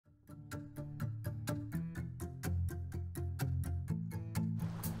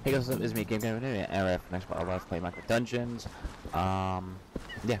Hey guys, this is me, GamerTag, and we're next part of Let's Play Minecraft Dungeons.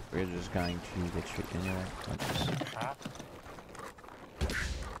 Yeah, we're just going to get straight into it.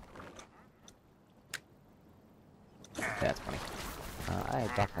 That's funny. I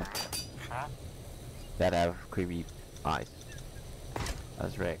have documents that have creepy eyes.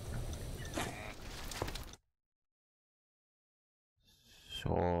 That's right.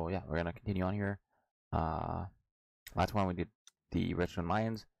 So yeah, we're gonna continue on here. Last one we did the Redstone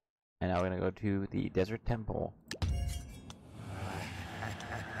Mines, and now we're gonna go to the Desert Temple.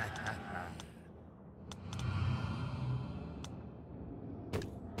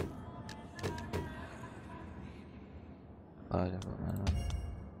 Oh,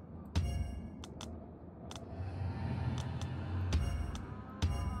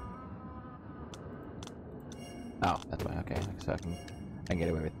 that's why. Okay, so I can get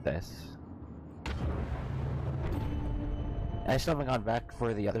away with this. I still haven't gone back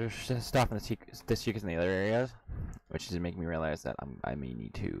for the other stuff and the secrets in the other areas, which is making me realize that I may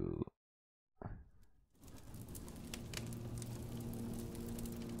need to.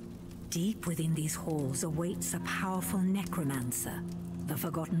 Deep within these halls awaits a powerful necromancer, the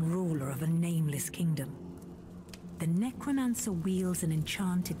forgotten ruler of a nameless kingdom. The necromancer wields an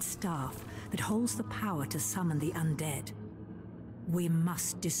enchanted staff that holds the power to summon the undead. We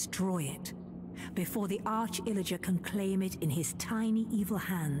must destroy it before the Arch-Illager can claim it in his tiny evil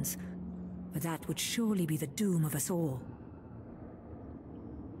hands, for that would surely be the doom of us all.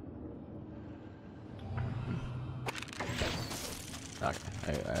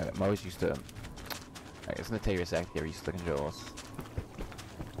 Okay, I'm always used to. I guess in the Tavius Act, they're used to controls.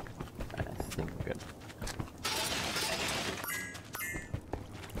 I think we're good.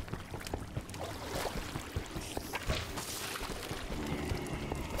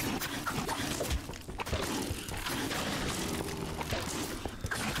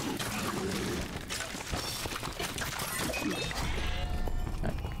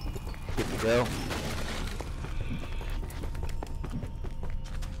 Good to go.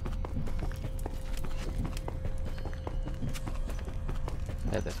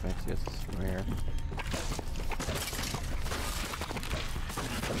 Yeah, this makes us from here.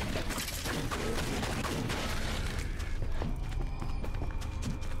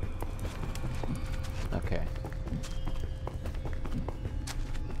 Okay.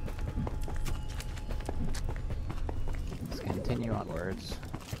 Let's continue onwards.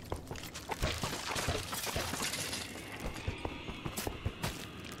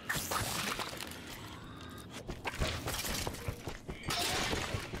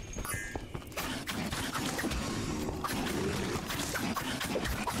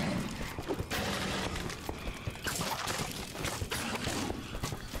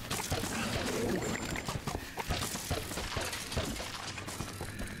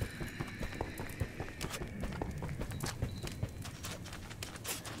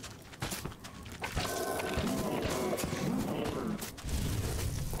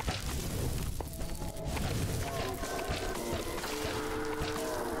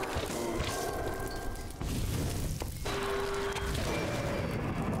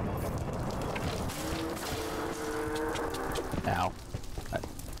 Ow. I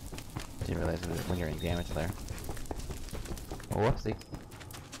didn't realize it was when you're in damage there. Oh, whoopsie.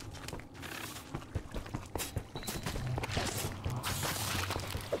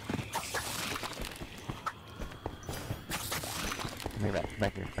 Come here,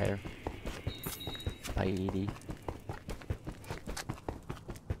 back here, fighter. Fighty.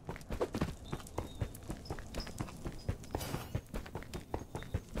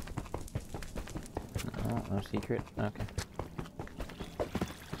 Oh, no secret? Okay.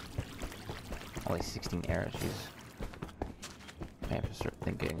 Only 16 arrows, jeez. I have to start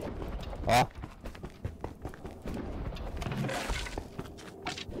thinking. Oh!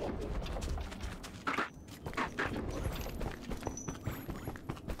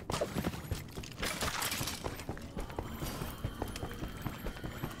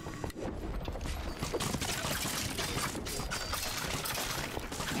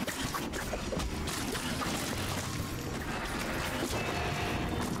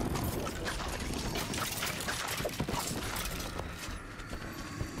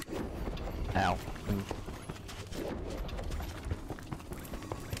 Ow.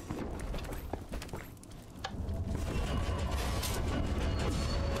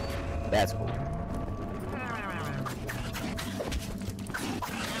 That's cool.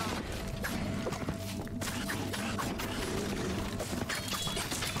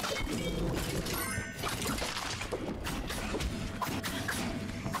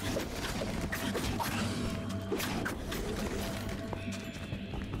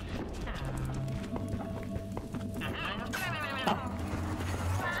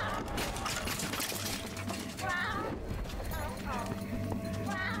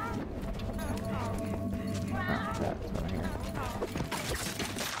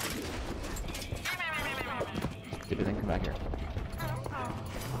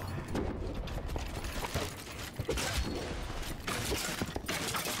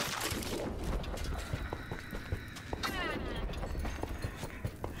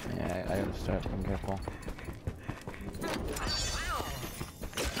 just start being careful.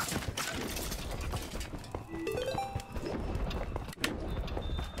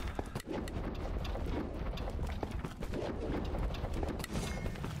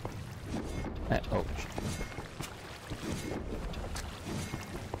 Oh.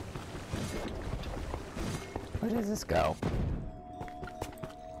 Where does this go?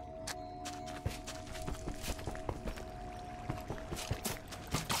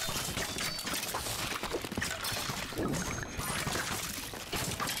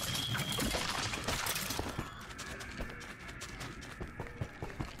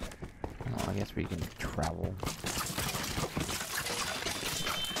 Oh, I guess we can travel.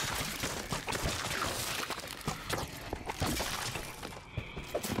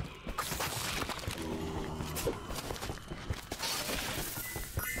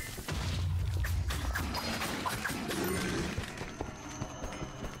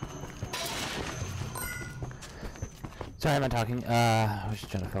 Sorry, I'm not talking. I was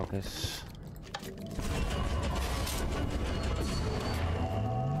just trying to focus.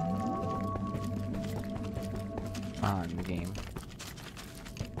 On the game.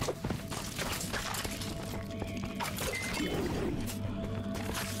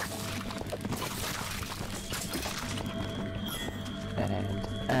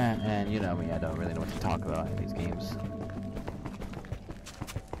 And you know me, I don't really know what to talk about in these games.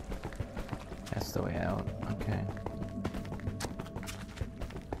 That's the way out. Okay.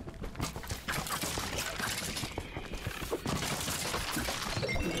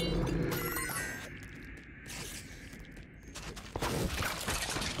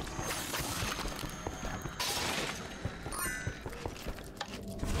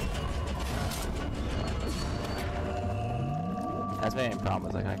 That's my main problem,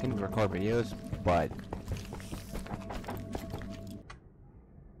 is like I can record videos, but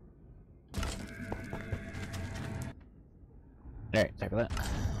alright, sorry for that.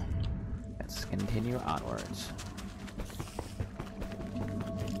 Let's continue onwards.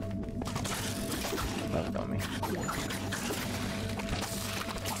 That was on me.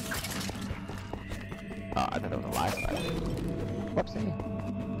 Oh, I thought that was a live side. Whoopsie.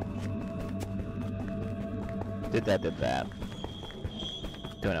 Did that.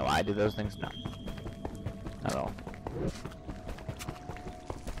 Do I know why I did those things? No. Not at all.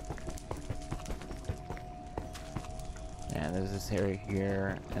 And there's this area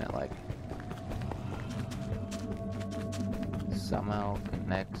here, and it like somehow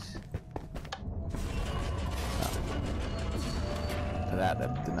connects to that.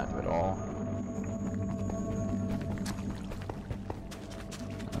 That did not do it at all.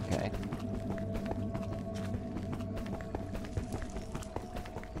 Okay.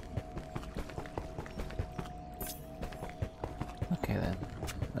 Okay then,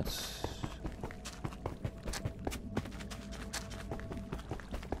 let's...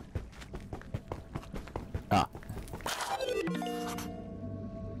 Ah.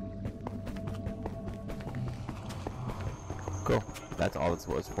 Cool. That's all this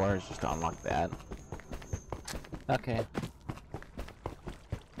was for, is just to unlock that. Okay.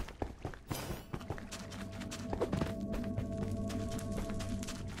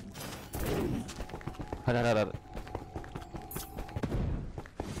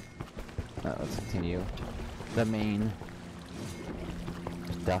 Let's continue the main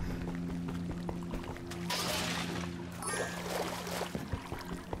stuff.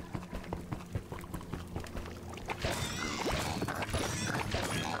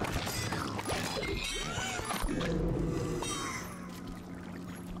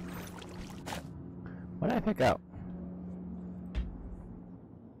 What did I pick up?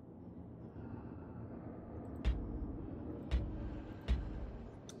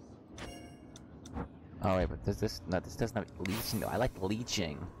 Oh wait, but this doesn't have leeching though. I like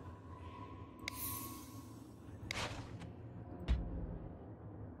leeching.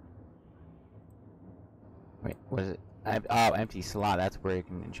 Wait, what is it? Oh, empty slot. That's where you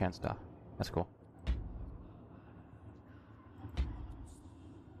can enchant stuff. That's cool.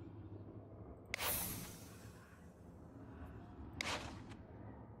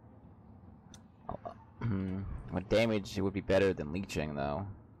 What damage would be better than leeching though?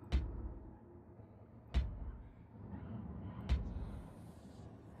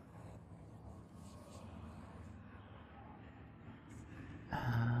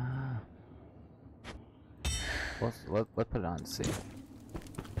 Let's put it on and see.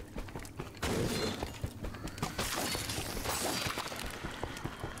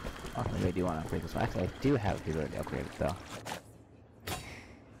 Okay, maybe I do want to upgrade this one. Actually, I do have the ability to upgrade it though.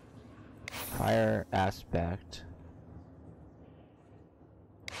 Fire aspect.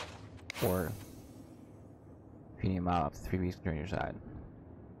 or feeding a mob up to 3 bees during your side.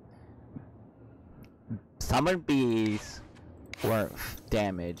 Summon bees or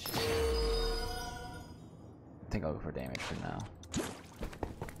damage. I think I'll go for damage for now.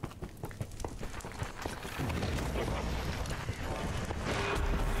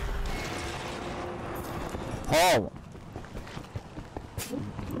 Oh!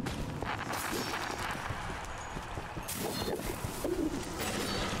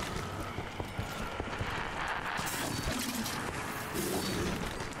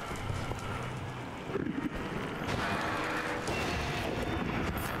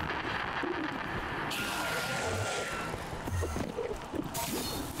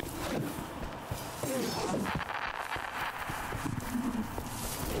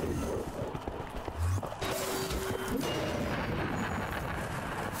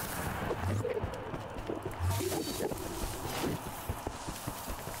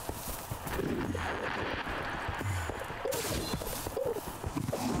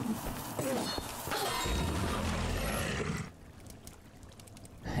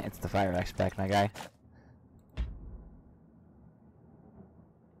 It's the fire aspect, my guy.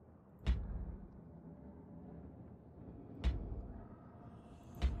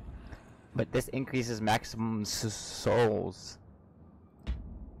 But this increases maximum souls.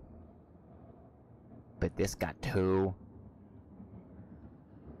 But this got 2.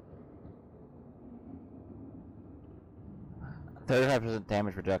 %35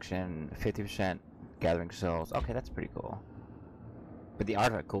 damage reduction, 50% gathering souls. Okay, that's pretty cool. But the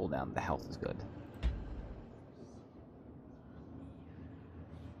artifact cooldown, the health is good.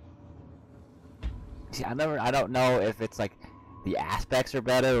 See, I don't know if it's like the aspects are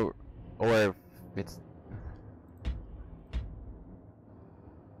better or if it's.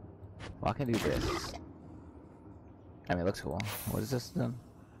 Well, I can do this. I mean, it looks cool. What is this then?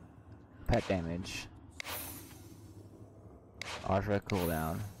 Pet damage. Artifact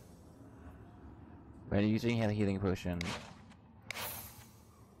cooldown. When using a healing potion,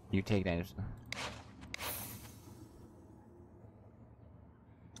 you take damage.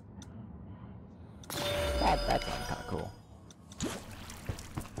 That sounds kind of cool.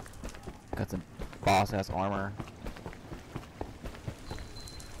 Got some boss ass armor.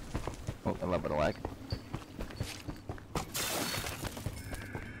 Oh, a little bit of lag.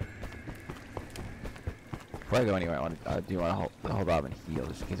 Before I go anywhere, I do want to hold up and heal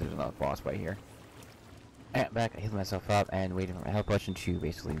just in case there's another boss right here. And back, I healed myself up and waiting for my health potion to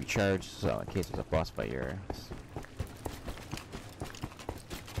basically recharge, so in case there's a boss fight here.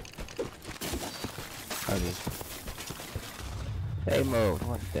 Oh, geez. They moved.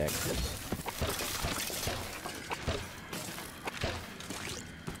 What the heck?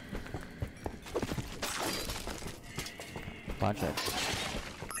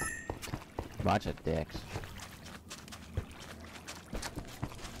 Bunch of dicks.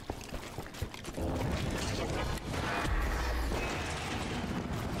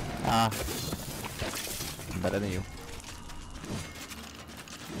 Ah, I'm better than you.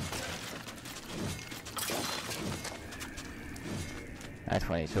 That's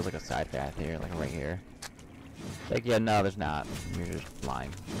funny, it feels like a side path here, like right here. Like, yeah, no, there's not. You're just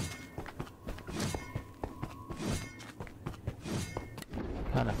lying.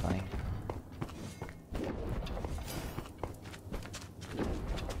 Kinda funny.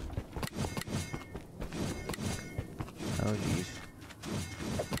 Oh, jeez.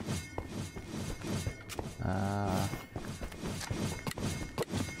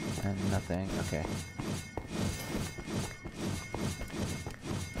 And nothing. Okay.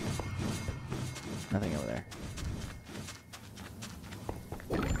 Nothing over there.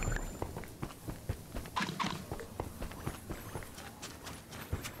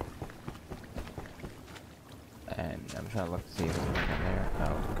 And I'm trying to look to see if there's anything there. Oh,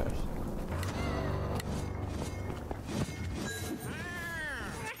 of course.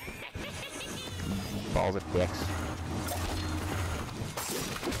 Balls of dicks.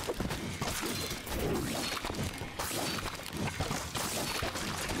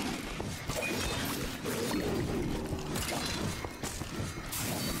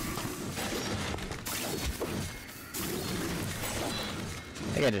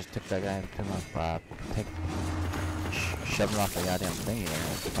 I think I just took that guy and took him off, shoved him off the goddamn thingy there.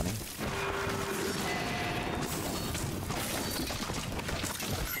 That's funny.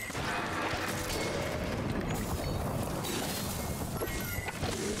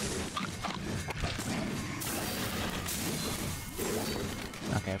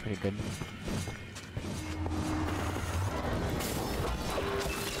 Okay, pretty good.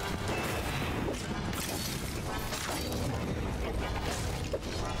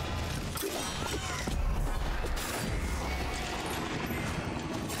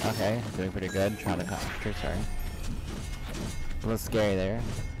 Okay, doing pretty good. Trying to concentrate, sorry. A little scary there.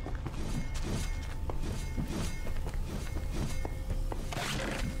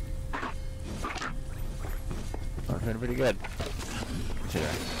 We're doing pretty good. Consider.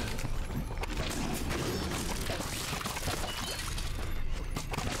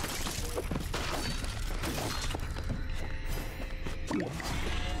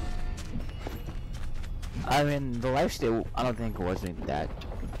 I mean, the lifesteal, I don't think it wasn't that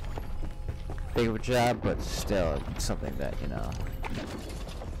big of a job, but still, it's something that, you know,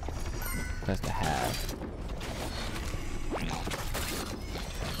 nice to have.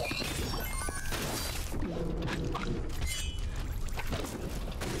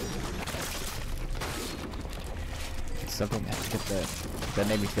 It's something that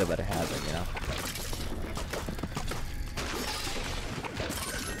made me feel better having, you know.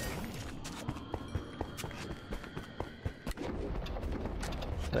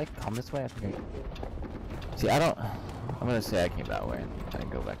 Did I come this way? I think I... See, I don't... I'm gonna say I came that way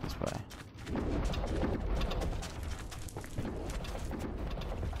and go back this way.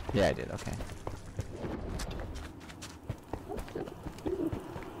 Yeah, I did, okay.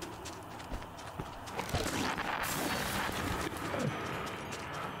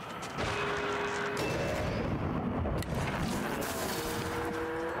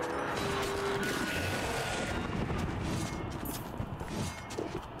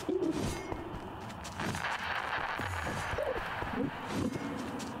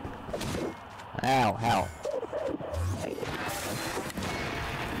 Ow, ow.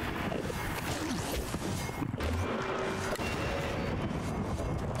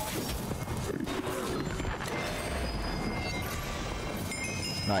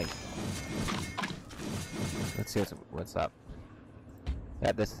 Nice. Let's see what's up.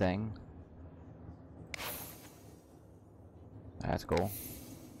 Got this thing. That's cool.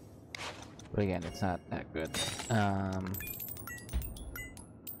 But again, it's not that good.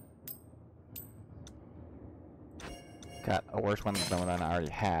 Got a worse one than what I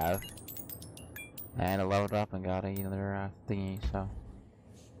already have. And I leveled up and got another thingy, so.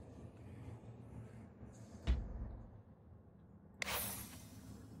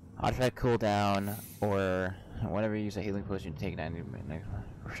 I'll try cooldown, or whenever you use a healing potion, take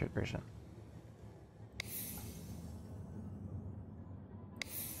 90%.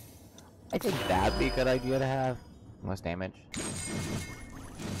 I think that'd be a good idea to have. Less damage.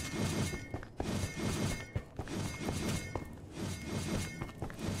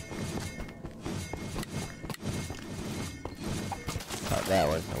 Oh, that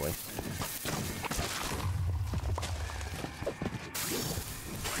was a waste.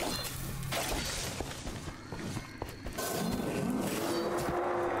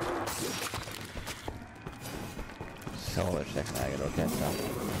 Solar second, I gotta catch up.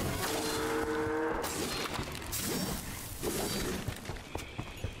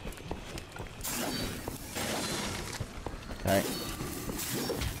 Alright.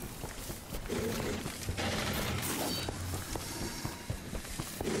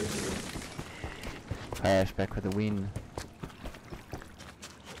 Fire back with the wind.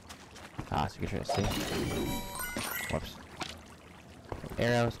 Ah, so you can try to see. Whoops.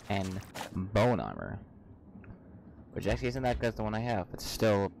 Arrows and bone armor. Which actually isn't that good as the one I have. It's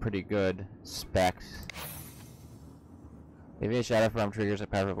still pretty good specs. Maybe a shadow from triggers a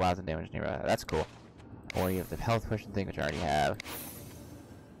powerful blast and damage nearby. That's cool. Or you have the health potion thing, which I already have.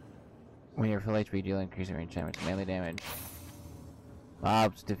 When you're full HP, deal increasing range damage, melee damage.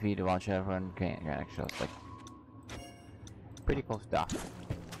 Mobs defeat a launch everyone can't actually. It's like pretty cool stuff.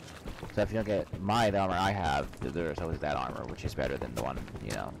 So if you don't get the armor I have, there's always that armor, which is better than the one,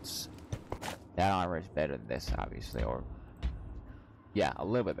 you know. That armor is better than this, obviously, or yeah, a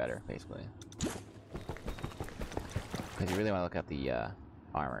little bit better, basically. Because you really want to look at the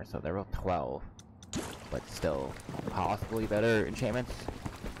armor. So they're both 12, but still possibly better enchantments.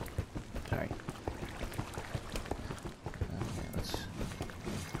 Sorry. Okay,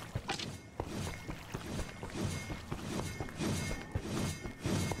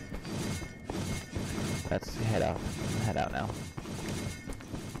 let's head out. Head out now.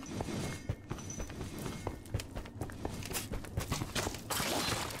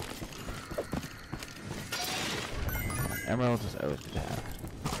 Emeralds is always good to have.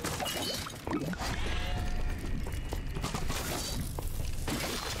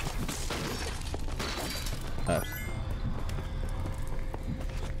 Oops.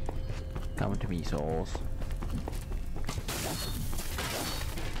 Come to me, souls.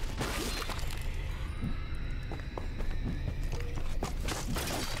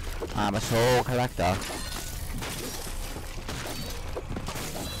 I'm a soul collector.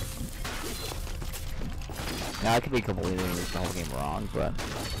 Now I could be completely the whole game wrong, but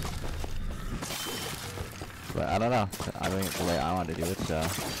I don't know. I mean, the way I want to do it, so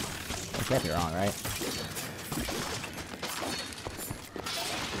it can't be wrong, right?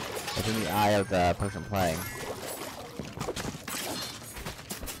 It's in the eye of the person playing.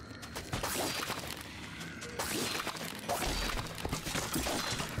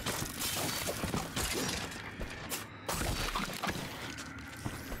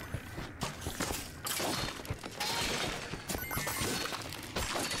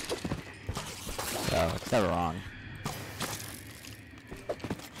 So it's never wrong.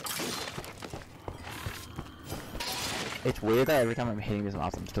 It's weird that every time I'm hitting this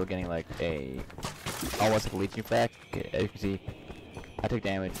mouse, I'm still getting like almost like a leeching effect. As you can see, I took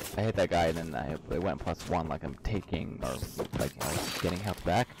damage, I hit that guy, and then it went +1, like I'm taking, or like, you know, getting health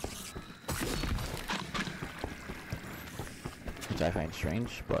back. Which I find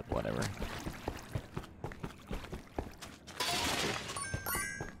strange, but whatever.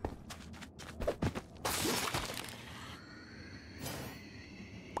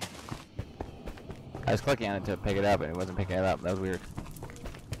 I was clicking on it to pick it up, and it wasn't picking it up. That was weird.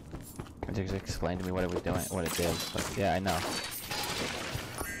 It just explained to me what it was doing, what it did. Like, yeah, I know.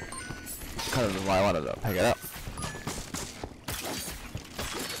 Kind of why I wanted to pick it up.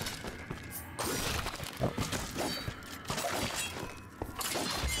 Oh.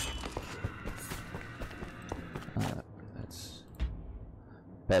 That's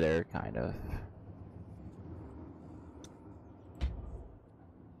better, kind of.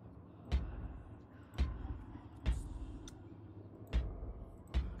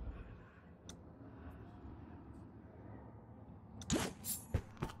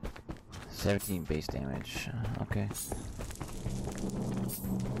 $17 base damage. Okay.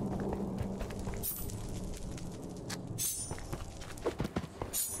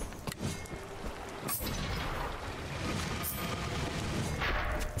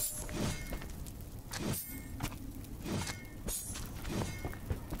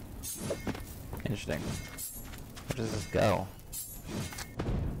 Interesting. Where does this go?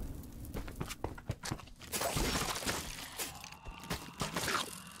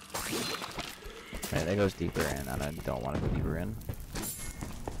 Right, that goes deeper in, and I don't want to go deeper in.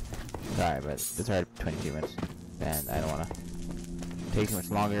 Sorry, but it's already 22 minutes, and I don't want to take too much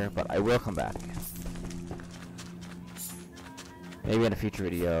longer, but I will come back. Maybe in a future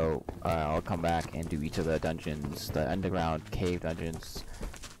video, I'll come back and do each of the dungeons, the underground cave dungeons,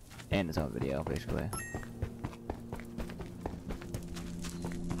 in its own video, basically.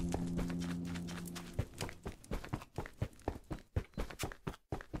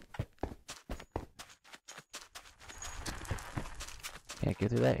 Can't get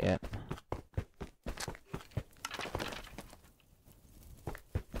through that yet.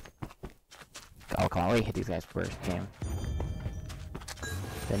 Oh, come on, let me hit these guys first, game.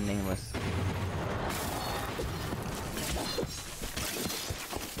 They're nameless.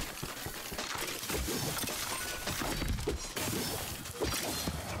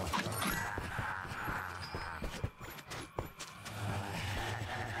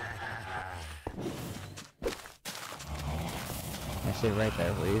 Stay right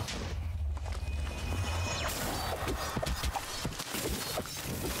there, please.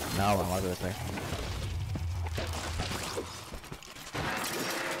 No, I want to go this way.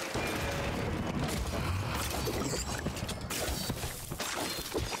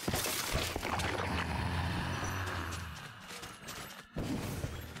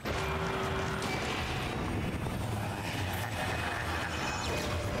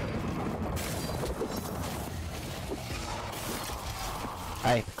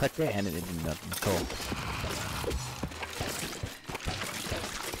 I clicked it and it didn't do nothing. Cool.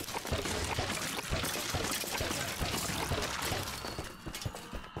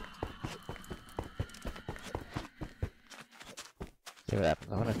 See what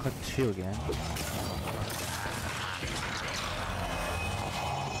happens. I'm gonna click 2 again.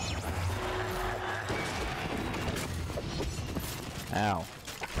 Ow.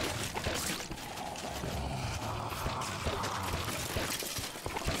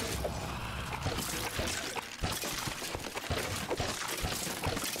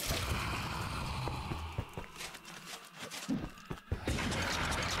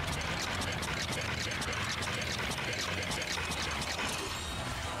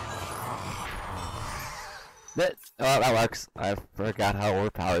 Oh, that works. I forgot how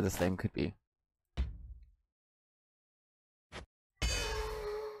overpowered this thing could be.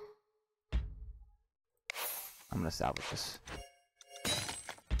 I'm gonna salvage this.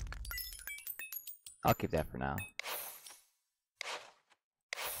 I'll keep that for now.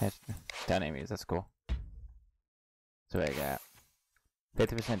 Down enemies, that's cool. So what I got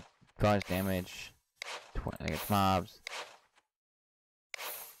 50% bonus damage, 20 against mobs.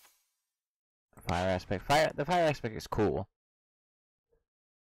 Fire aspect. The fire aspect is cool.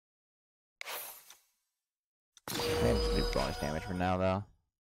 I think I'm just gonna do bonus damage for now, though.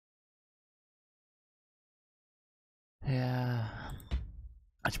 Yeah,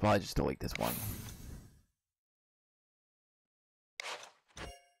 I should probably just delete this one.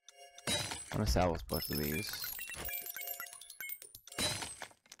 I'm gonna salvage both of these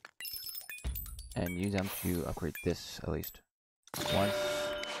and use them to upgrade this at least once.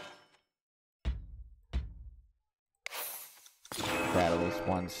 That at least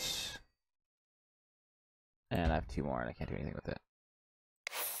once, and I have 2 more, and I can't do anything with it.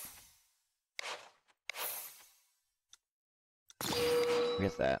 I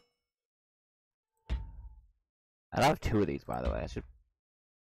guess that. I have 2 of these, by the way. I should.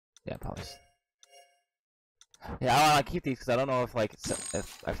 Yeah, probably. Yeah, I want to keep these because I don't know if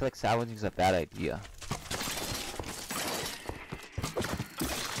if I feel like salvaging is a bad idea.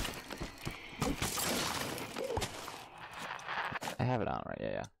 I have it on, right?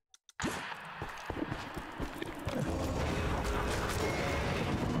 Yeah.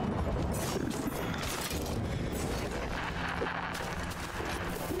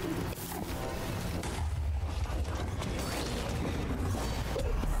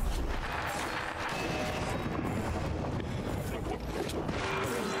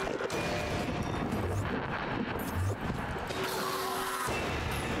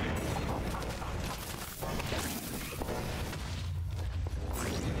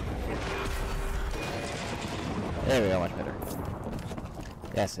 There we go, much better.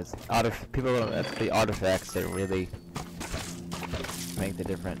 Yes, it's it's the artifacts that really make the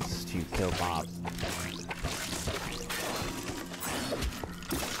difference to kill mobs.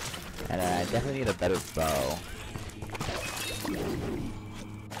 And I definitely need a better bow.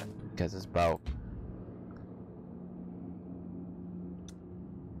 Because this bow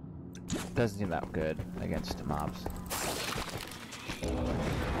doesn't seem that good against mobs.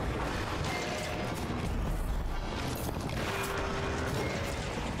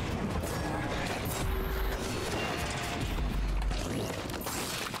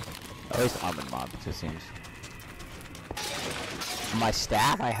 At least armored mobs, it seems. My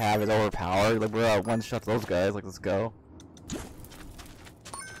staff I have is overpowered. Like, we're one-shot those guys. Like, let's go.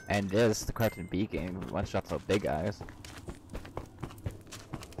 And this, the Crafted Beacon, one-shots those big guys.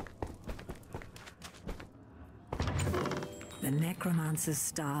 The Necromancer's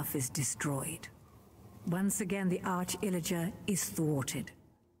staff is destroyed. Once again, the Arch-Illager is thwarted.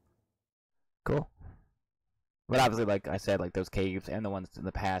 Cool. But obviously, like I said, like those caves and the ones in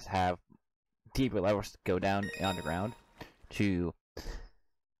the past have deeper levels to go down underground to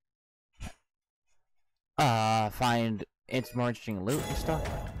find more interesting loot and stuff,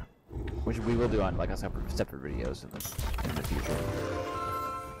 which we will do on like a separate videos in the future.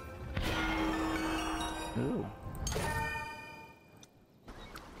 Ooh.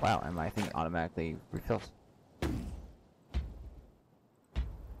 Wow, and my thing automatically refills.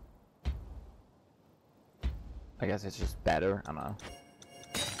 I guess it's just better. I don't know.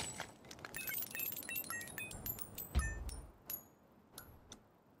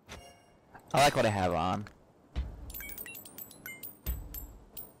 I like what I have on.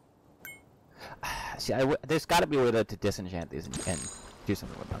 See, there's got to be a way to disenchant these and do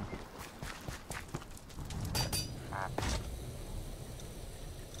something with them.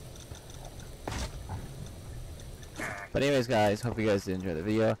 But anyways, guys, hope you guys did enjoy the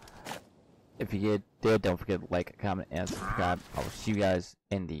video. If you did, don't forget to like, comment, and subscribe. I will see you guys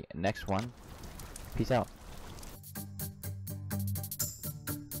in the next one. Peace out.